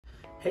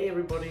Hey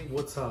everybody,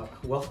 what's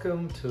up?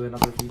 Welcome to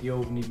another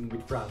video of Kneading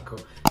with Franco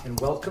and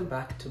welcome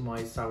back to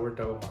my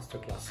sourdough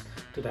masterclass.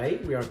 Today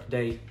we are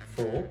day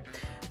 4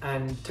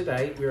 and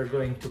today we are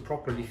going to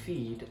properly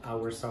feed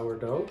our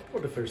sourdough for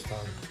the first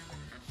time.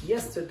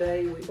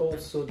 Yesterday we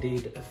also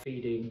did a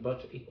feeding,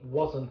 but it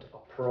wasn't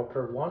a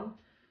proper one,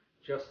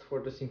 just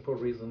for the simple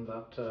reason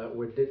that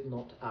we did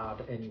not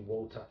add any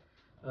water.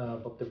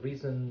 But the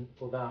reason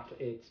for that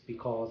is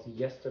because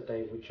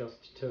yesterday we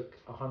just took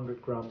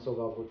 100 grams of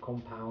our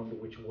compound,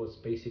 which was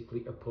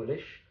basically a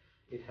poolish.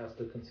 It has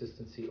the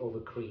consistency of a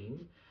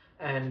cream,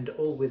 and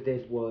all we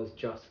did was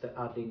just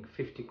adding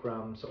 50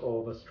 grams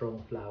of a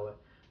strong flour.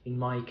 In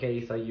my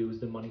case I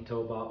used the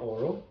Manitoba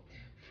Oro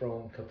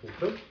from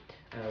Caputo,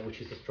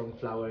 which is a strong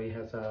flour. It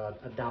has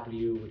a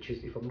W, which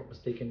is, if I'm not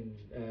mistaken,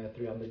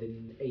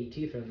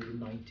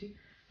 390.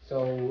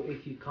 So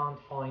if you can't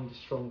find a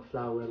strong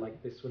flour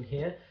like this one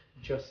here,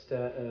 just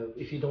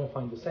if you don't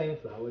find the same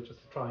flour,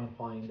 just try and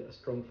find a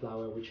strong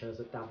flour which has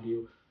a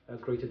W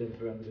greater than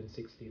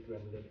 360,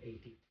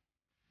 380.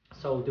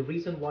 So the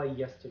reason why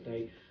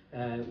yesterday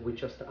we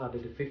just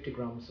added the 50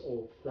 grams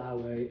of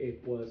flour,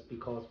 it was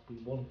because we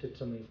wanted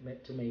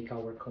to make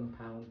our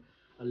compound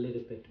a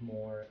little bit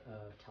more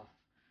tough,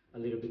 a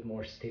little bit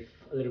more stiff,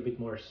 a little bit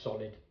more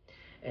solid,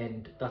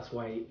 and that's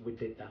why we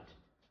did that.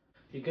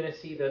 You're going to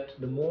see that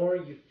the more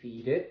you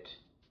feed it,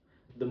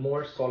 the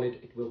more solid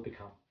it will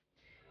become.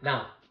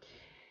 Now,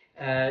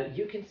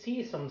 you can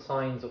see some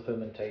signs of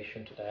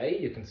fermentation today.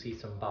 You can see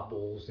some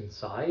bubbles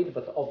inside,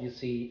 but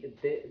obviously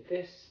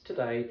this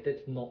today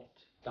did not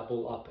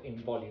double up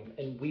in volume,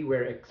 and we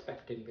were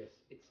expecting this.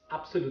 It's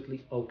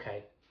absolutely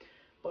okay.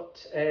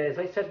 But as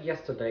I said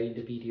yesterday in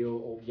the video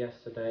of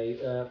yesterday,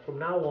 from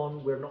now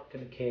on we're not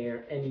going to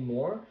care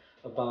anymore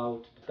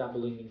about the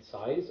doubling in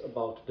size,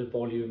 about the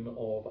volume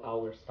of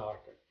our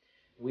starter.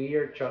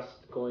 We're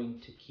just going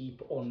to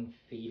keep on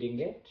feeding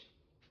it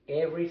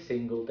every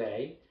single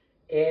day,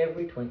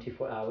 every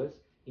 24 hours,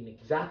 in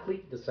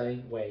exactly the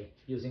same way,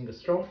 using a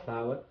strong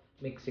flour,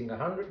 mixing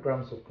 100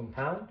 grams of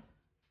compound,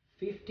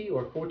 50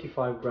 or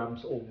 45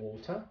 grams of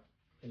water.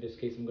 In this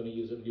case I'm going to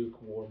use a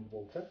lukewarm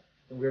water,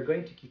 and we're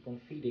going to keep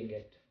on feeding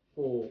it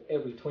for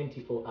every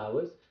 24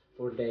 hours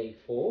for day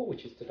 4,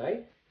 which is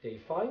today, day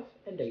 5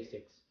 and day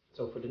 6.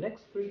 So for the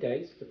next 3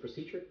 days, the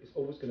procedure is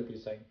always going to be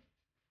the same.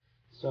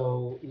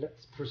 So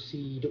let's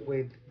proceed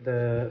with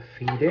the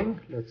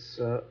feeding. Let's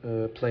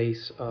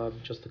place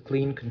just a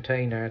clean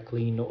container,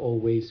 clean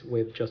always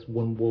with just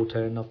warm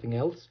water, nothing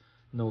else,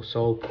 no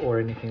soap or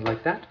anything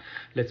like that.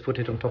 Let's put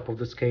it on top of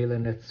the scale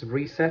and let's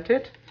reset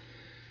it.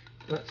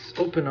 Let's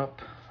open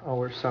up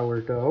our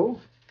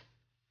sourdough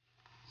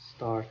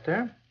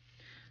starter.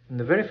 And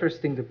the very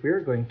first thing that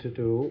we're going to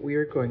do, we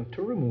are going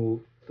to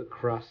remove the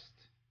crust.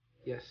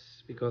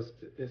 Yes, because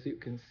as you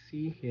can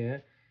see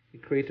here,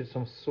 it created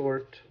some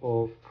sort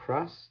of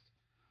crust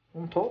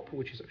on top,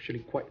 which is actually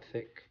quite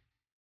thick.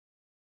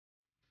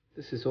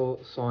 This is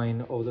all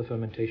sign of the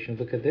fermentation.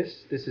 Look at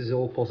this. This is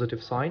all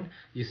positive sign.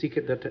 You see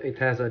that it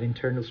has an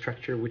internal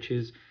structure which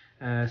is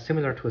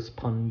similar to a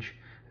sponge.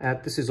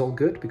 This is all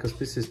good because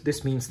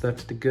this means that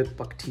the good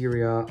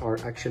bacteria are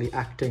actually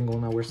acting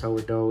on our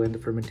sourdough and the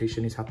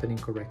fermentation is happening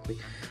correctly.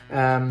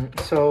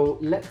 So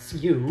let's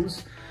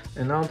use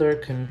another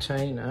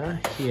container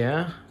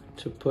here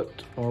to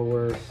put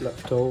our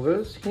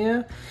leftovers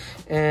here,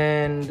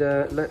 and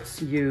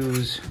let's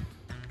use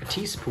a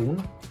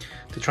teaspoon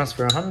to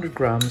transfer 100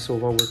 grams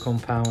of our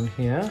compound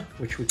here,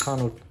 which we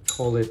cannot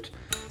call it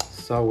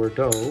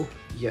sourdough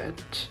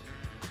yet,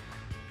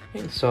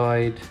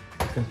 inside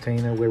the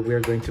container where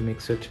we're going to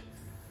mix it.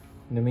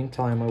 In the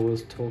meantime I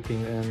was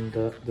talking and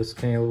the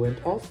scale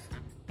went off.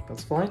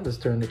 That's fine. Let's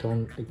turn it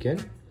on again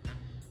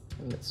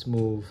and let's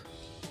move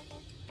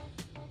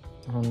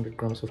 100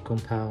 grams of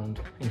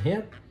compound in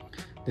here.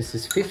 This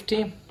is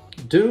 50.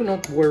 Do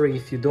not worry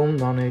if you don't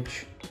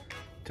manage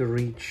to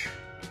reach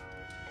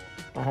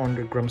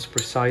 100 grams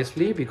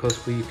precisely,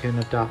 because we can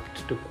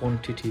adapt the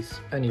quantities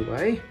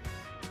anyway.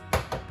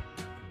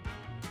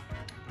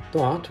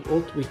 But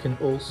what we can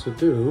also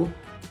do,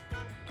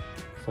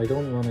 if I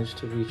don't manage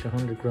to reach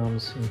 100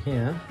 grams in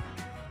here,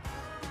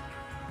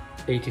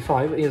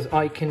 85, is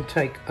I can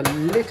take a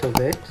little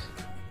bit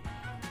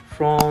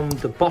from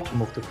the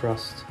bottom of the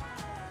crust,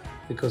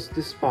 because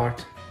this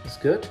part is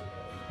good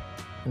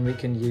and we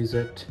can use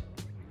it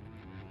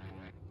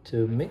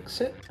to mix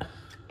it.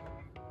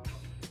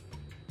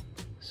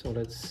 So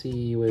let's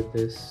see with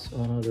this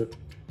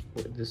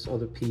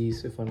other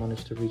piece if I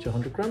manage to reach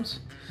 100 grams.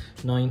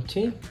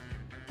 90.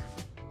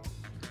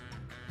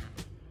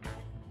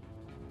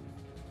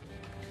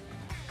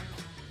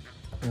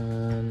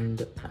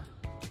 And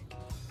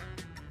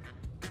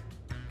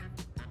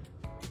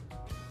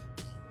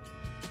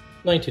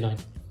 99.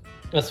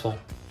 That's fine.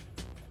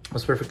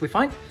 That's perfectly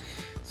fine.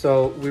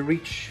 So we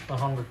reach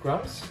 100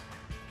 grams.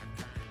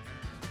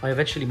 I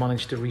eventually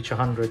managed to reach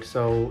 100,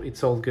 so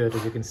it's all good.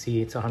 As you can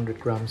see, it's 100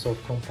 grams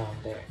of compound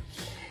there.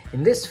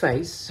 In this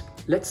phase,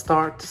 let's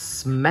start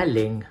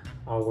smelling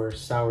our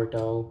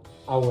sourdough,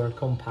 our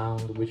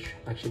compound, which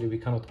actually we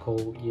cannot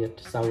call yet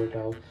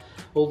sourdough.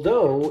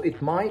 Although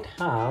it might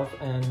have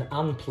an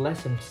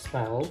unpleasant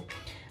smell,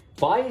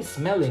 by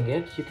smelling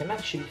it, you can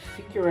actually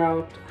figure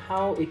out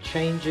how it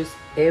changes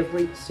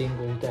every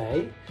single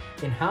day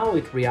and how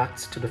it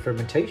reacts to the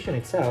fermentation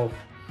itself.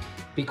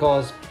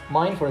 Because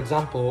mine, for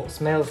example,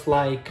 smells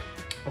like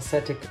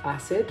acetic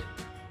acid,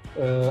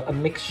 a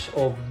mix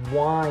of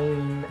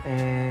wine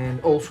and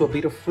also a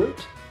bit of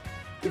fruit.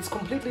 It's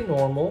completely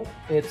normal.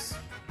 It's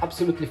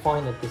absolutely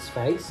fine at this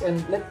phase.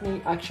 And let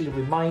me actually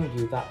remind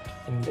you that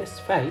in this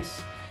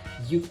phase,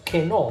 you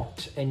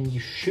cannot and you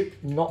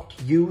should not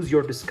use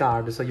your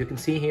discard. So you can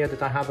see here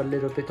that I have a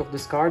little bit of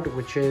discard,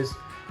 which is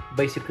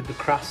basically the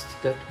crust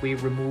that we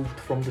removed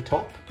from the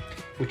top,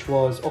 which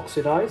was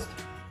oxidized.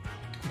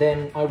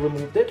 Then I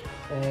removed it,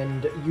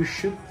 and you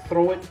should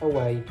throw it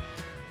away.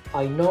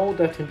 I know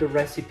that in the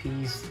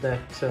recipes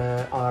that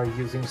are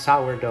using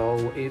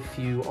sourdough, if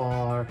you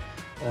are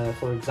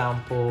for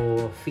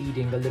example,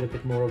 feeding a little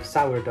bit more of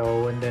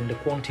sourdough, and then the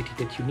quantity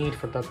that you need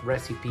for that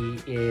recipe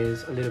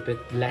is a little bit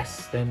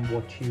less than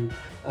what you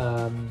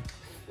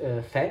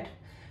fed.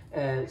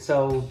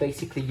 So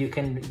basically you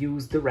can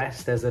use the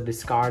rest as a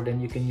discard,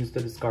 and you can use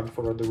the discard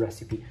for the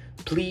recipe.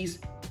 Please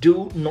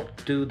do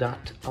not do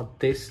that at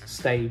this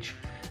stage.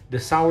 The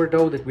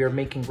sourdough that we are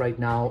making right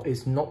now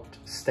is not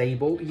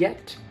stable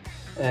yet.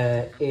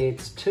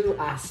 It's too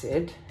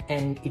acid,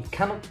 and it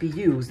cannot be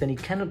used, and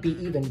it cannot be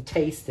even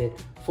tasted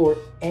for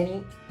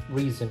any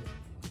reason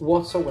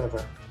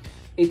whatsoever.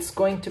 It's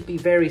going to be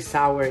very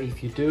sour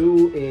if you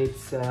do.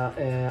 It's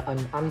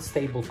an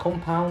unstable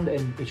compound,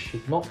 and it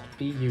should not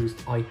be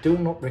used. I do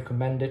not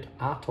recommend it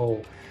at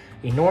all.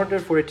 In order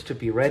for it to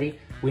be ready,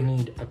 we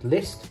need at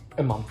least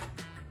a month.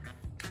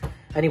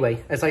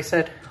 Anyway, as I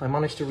said, I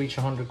managed to reach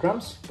 100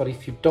 grams, but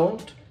if you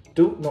don't,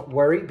 do not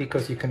worry,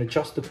 because you can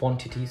adjust the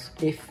quantities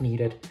if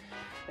needed.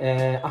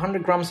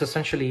 100 grams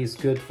essentially is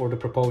good for the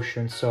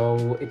proportion,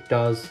 so it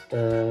does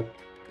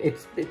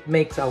it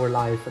makes our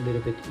life a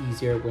little bit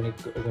easier when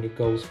it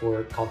goes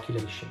for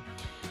calculation.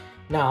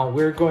 Now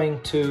we're going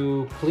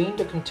to clean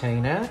the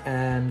container,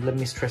 and let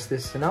me stress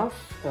this enough.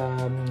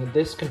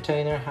 This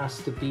container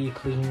has to be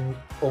cleaned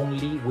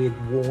only with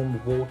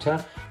warm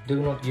water.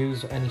 Do not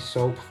use any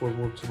soap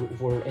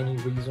for any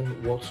reason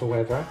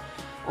whatsoever.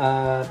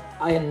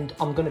 And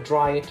I'm gonna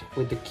dry it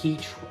with the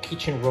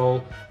kitchen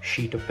roll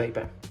sheet of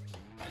paper.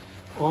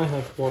 I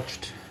have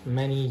watched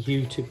many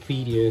YouTube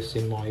videos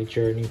in my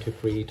journey to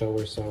create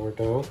our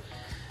sourdough,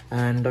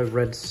 and I've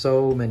read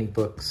so many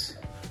books.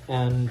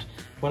 And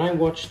when I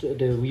watched the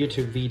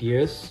YouTube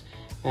videos,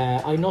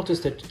 I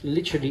noticed that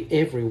literally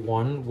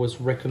everyone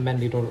was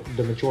recommending, or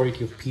the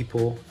majority of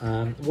people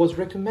was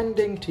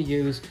recommending, to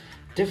use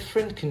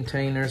different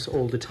containers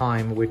all the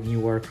time when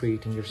you are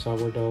creating your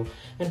sourdough.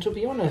 And to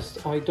be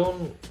honest, I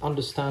don't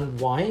understand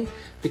why,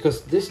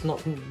 because this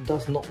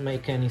does not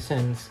make any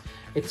sense.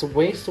 It's a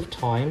waste of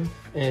time.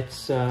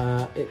 It's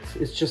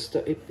just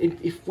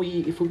if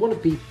we want to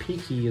be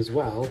picky as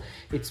well,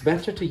 it's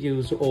better to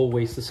use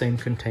always the same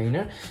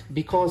container,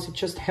 because it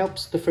just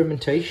helps the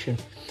fermentation,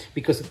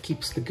 because it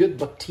keeps the good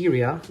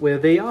bacteria where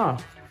they are,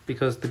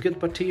 because the good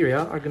bacteria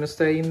are going to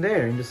stay in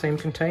there in the same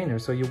container.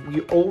 So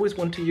you always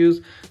want to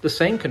use the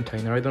same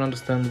container. I don't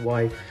understand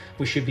why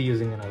we should be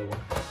using another one.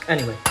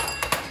 Anyway,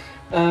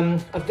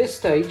 at this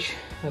stage,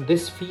 at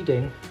this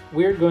feeding,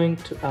 we're going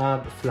to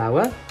add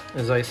flour.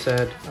 As I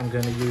said, I'm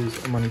going to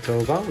use a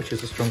Manitoba, which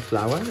is a strong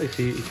flour. If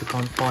you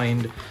can't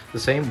find the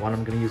same one,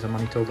 I'm going to use a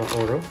Manitoba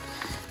Oro.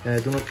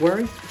 Do not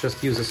worry,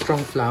 just use a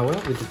strong flour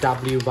with the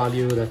W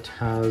value that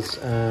has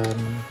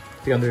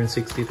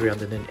 360,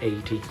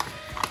 380.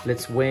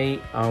 Let's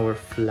weigh our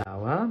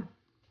flour,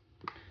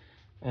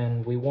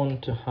 and we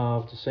want to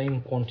have the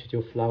same quantity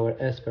of flour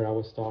as per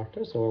our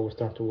starter. So our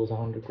starter was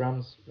 100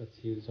 grams. Let's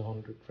use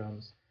 100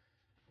 grams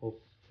of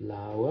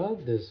flour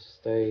this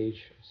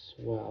stage as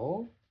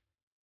well.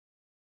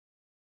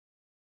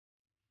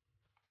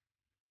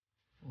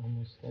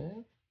 Almost there.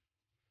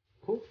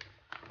 Cool.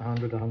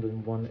 100,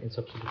 101 is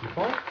absolutely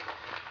fine.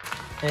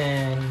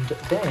 And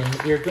then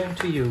we're going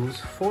to use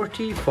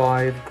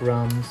 45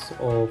 grams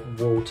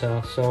of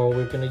water. So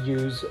we're going to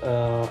use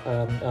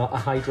a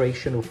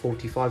hydration of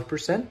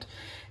 45%,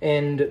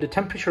 and the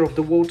temperature of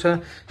the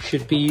water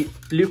should be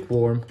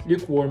lukewarm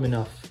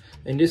enough.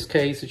 In this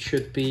case, it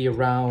should be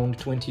around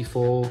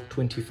 24,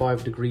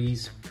 25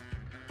 degrees.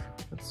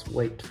 Let's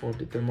wait for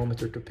the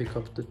thermometer to pick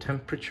up the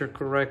temperature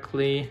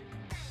correctly.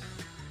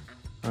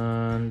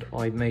 And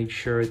I made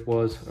sure it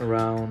was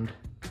around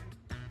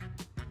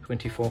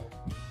 24.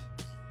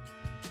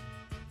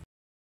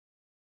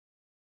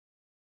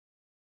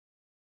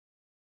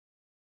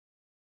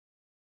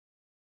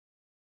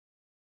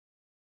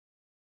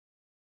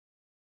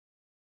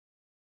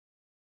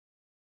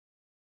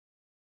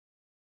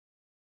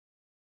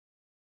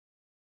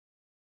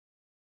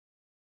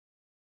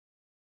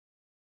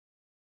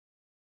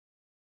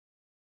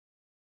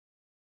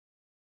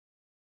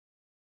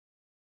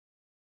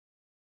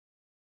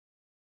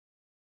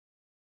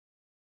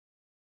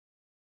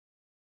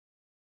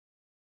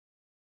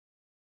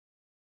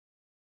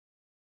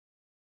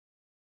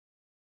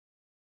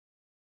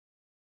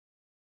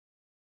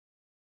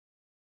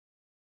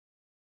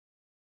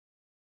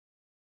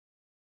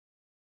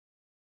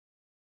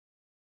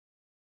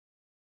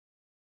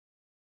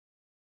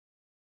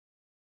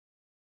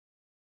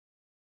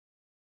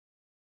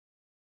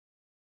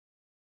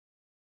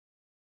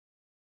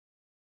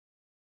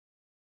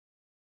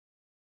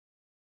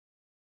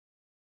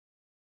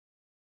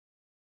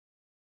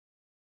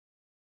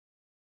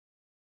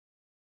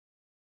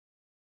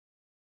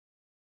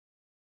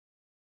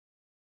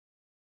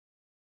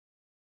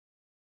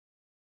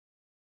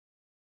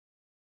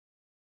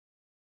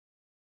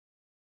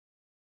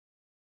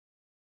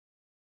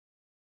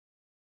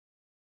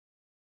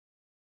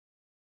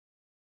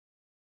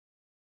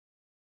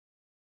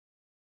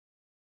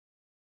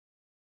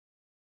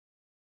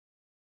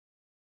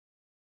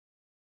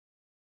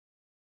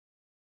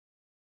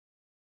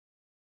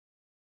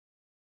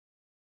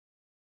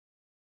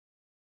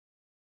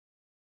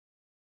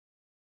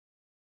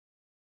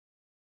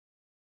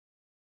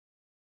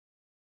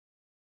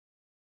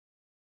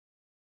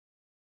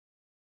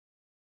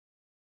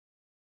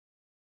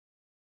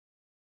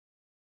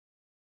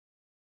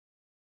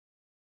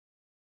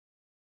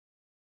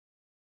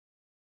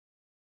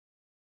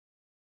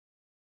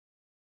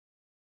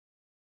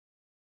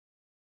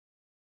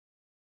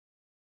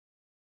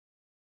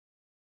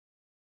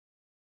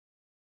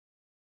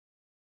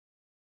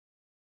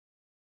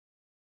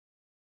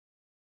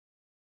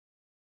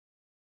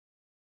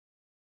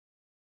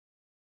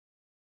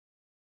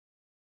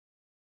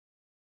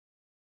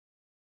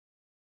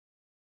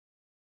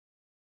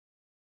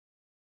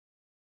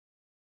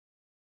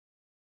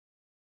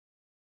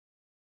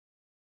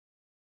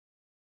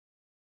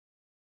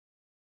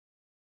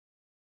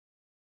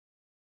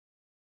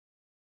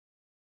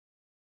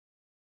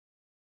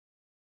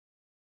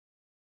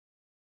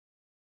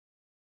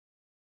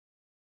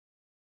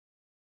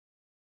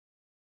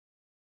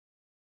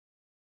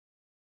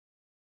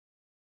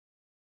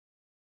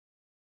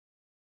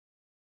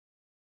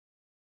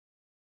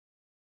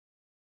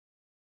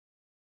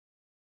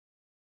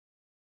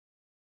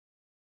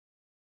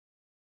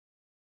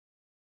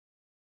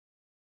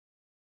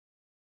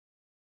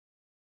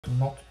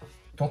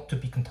 not to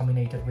be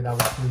contaminated with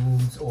our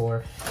foods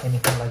or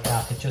anything like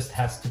that. It just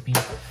has to be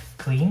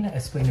clean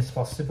as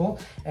possible.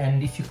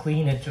 And if you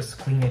clean it, just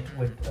clean it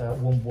with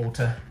warm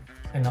water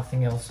and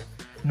nothing else.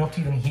 Not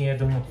even here,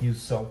 do not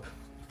use soap.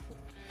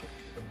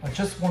 I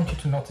just want you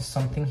to notice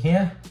something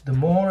here. The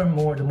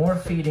more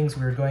feedings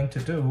we're going to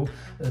do,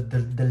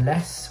 the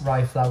less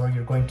rye flour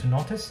you're going to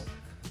notice,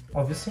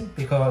 obviously,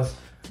 because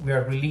we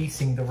are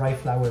releasing the rye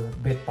flour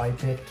bit by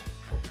bit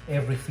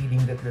every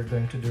feeding that we're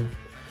going to do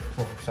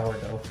for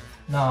sourdough.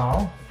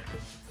 Now,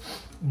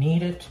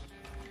 knead it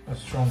as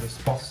strong as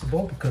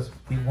possible because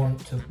we want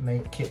to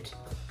make it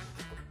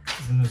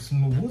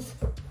smooth.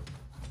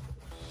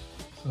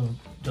 So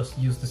just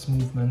use these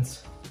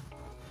movements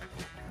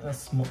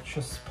as much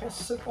as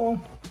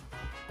possible,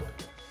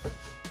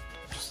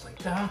 just like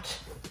that.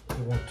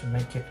 You want to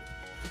make it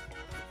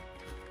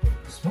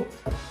smooth.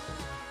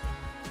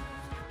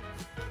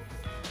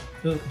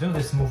 Do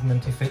this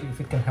movement if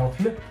it can help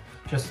you.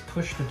 Just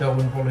push the dough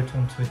and roll it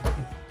onto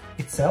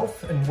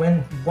itself, and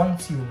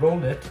once you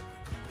roll it,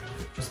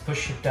 just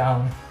push it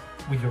down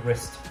with your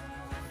wrist,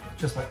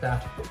 just like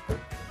that.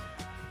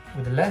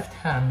 With the left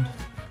hand,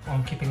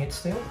 I'm keeping it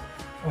still,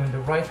 and with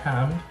the right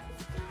hand,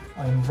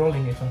 I'm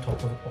rolling it on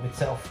top of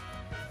itself.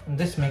 And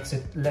this makes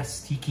it less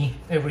sticky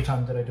every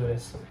time that I do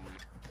this.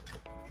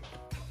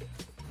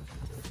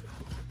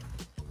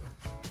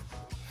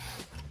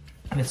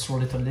 Let's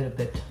roll it a little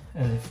bit,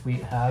 and if we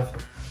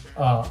have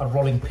a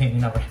rolling pin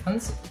in our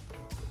hands,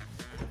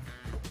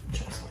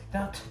 just like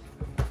that.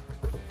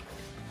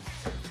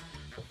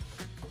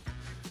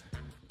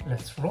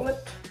 Let's roll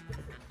it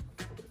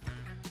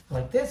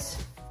like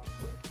this,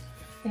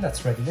 and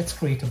that's ready. Let's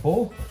create a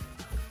ball.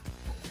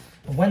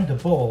 And when the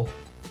ball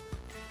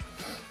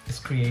is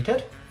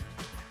created,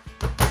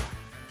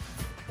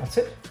 that's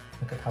it.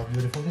 Look at how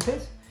beautiful this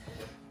is.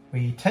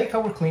 We take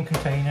our clean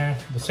container,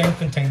 the same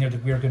container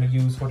that we are going to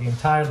use for the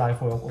entire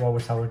life of our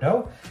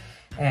sourdough,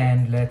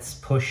 and let's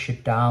push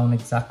it down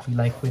exactly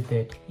like we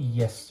did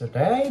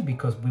yesterday,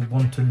 because we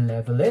want to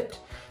level it,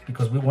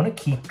 because we want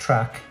to keep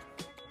track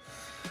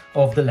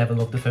of the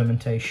level of the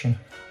fermentation.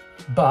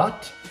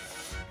 But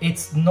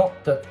it's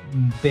not that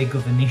big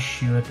of an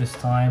issue at this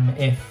time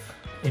if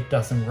it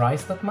doesn't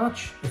rise that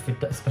much,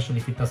 especially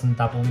if it doesn't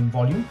double in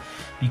volume,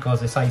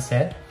 because as I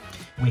said,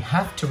 we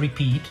have to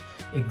repeat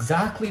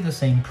exactly the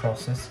same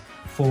process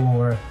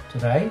for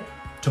today,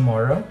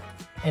 tomorrow,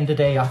 and the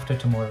day after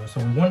tomorrow.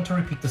 So we want to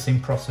repeat the same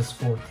process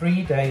for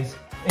 3 days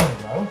in a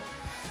row.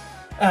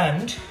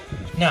 And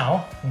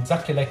now,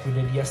 exactly like we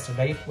did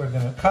yesterday, we're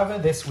going to cover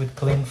this with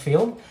cling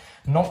film,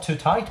 not too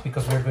tight,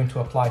 because we're going to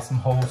apply some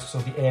holes so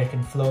the air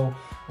can flow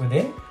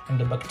within, and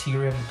the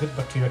good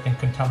bacteria can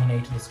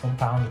contaminate this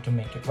compound to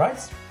make it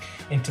rise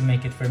and to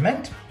make it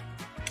ferment.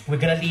 We're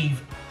going to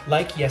leave,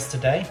 like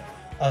yesterday,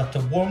 at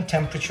a warm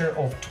temperature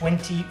of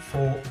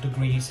 24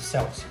 degrees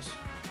Celsius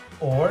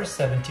or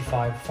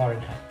 75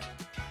 Fahrenheit.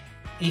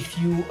 If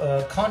you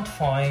can't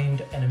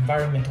find an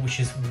environment which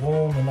is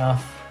warm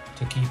enough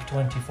to keep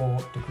 24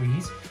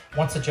 degrees,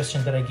 one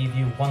suggestion that I give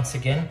you once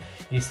again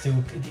is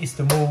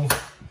to move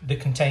the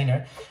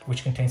container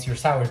which contains your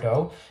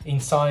sourdough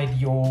inside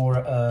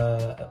your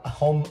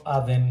home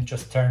oven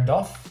just turned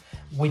off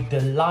with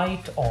the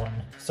light on.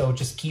 So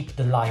just keep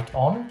the light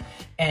on,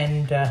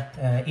 and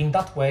in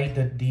that way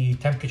the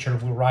temperature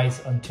will rise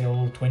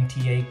until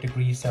 28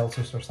 degrees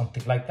Celsius or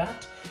something like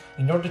that.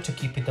 In order to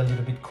keep it a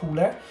little bit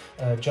cooler,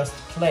 just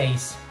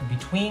place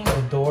between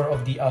the door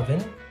of the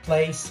oven,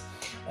 place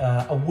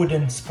a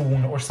wooden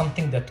spoon or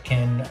something that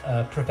can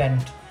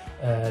prevent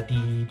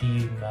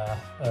the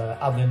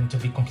oven to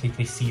be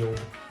completely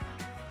sealed.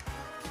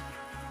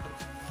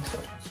 So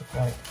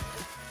apply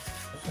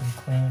some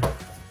cling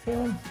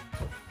film.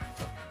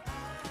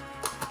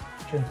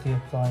 Gently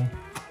apply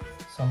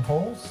some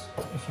holes.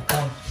 If you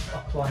can't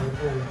apply the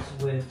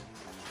holes with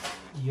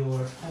your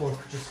fork,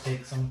 just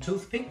take some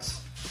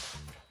toothpicks.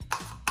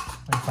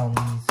 I found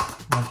these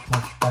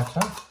much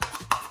better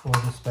for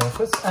this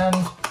purpose. And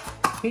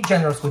be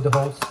generous with the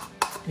holes.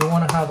 You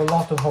want to have a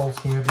lot of holes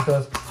here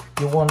because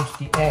you want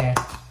the air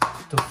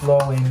to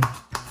flow in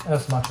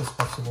as much as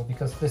possible,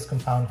 because this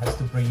compound has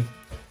to breathe.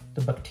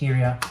 The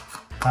bacteria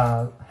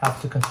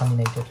have to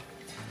contaminate it.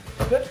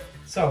 Good.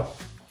 So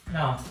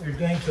now we're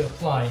going to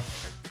apply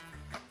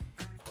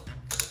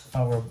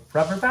our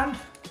rubber band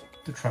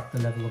to track the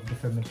level of the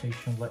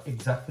fermentation,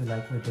 exactly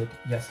like we did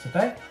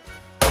yesterday.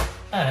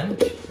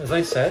 And as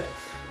I said,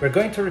 we're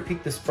going to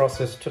repeat this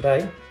process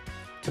today,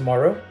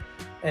 tomorrow,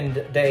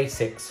 and day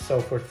 6. So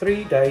for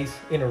 3 days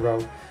in a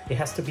row. It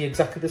has to be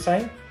exactly the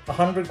same.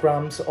 100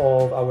 grams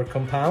of our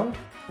compound,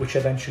 which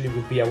eventually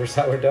will be our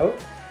sourdough,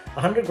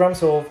 100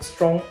 grams of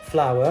strong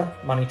flour,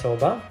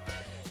 Manitoba,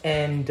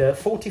 and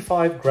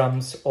 45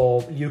 grams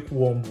of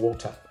lukewarm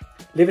water.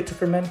 Leave it to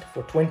ferment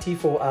for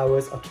 24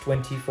 hours at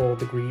 24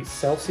 degrees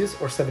Celsius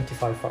or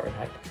 75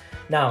 Fahrenheit.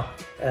 Now,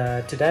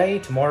 today,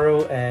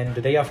 tomorrow, and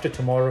the day after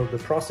tomorrow, the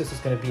process is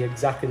going to be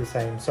exactly the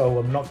same. So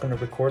I'm not going to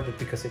record it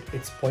because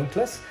it's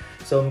pointless.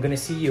 So I'm going to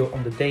see you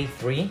on the day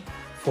 3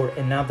 for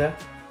another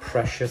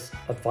precious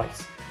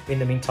advice. In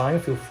the meantime,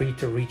 feel free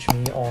to reach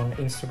me on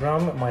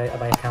Instagram. My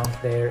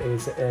account there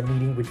is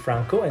Kneading with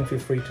Franco, and feel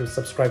free to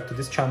subscribe to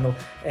this channel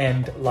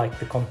and like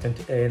the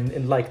content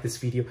and like this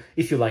video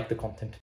if you like the content.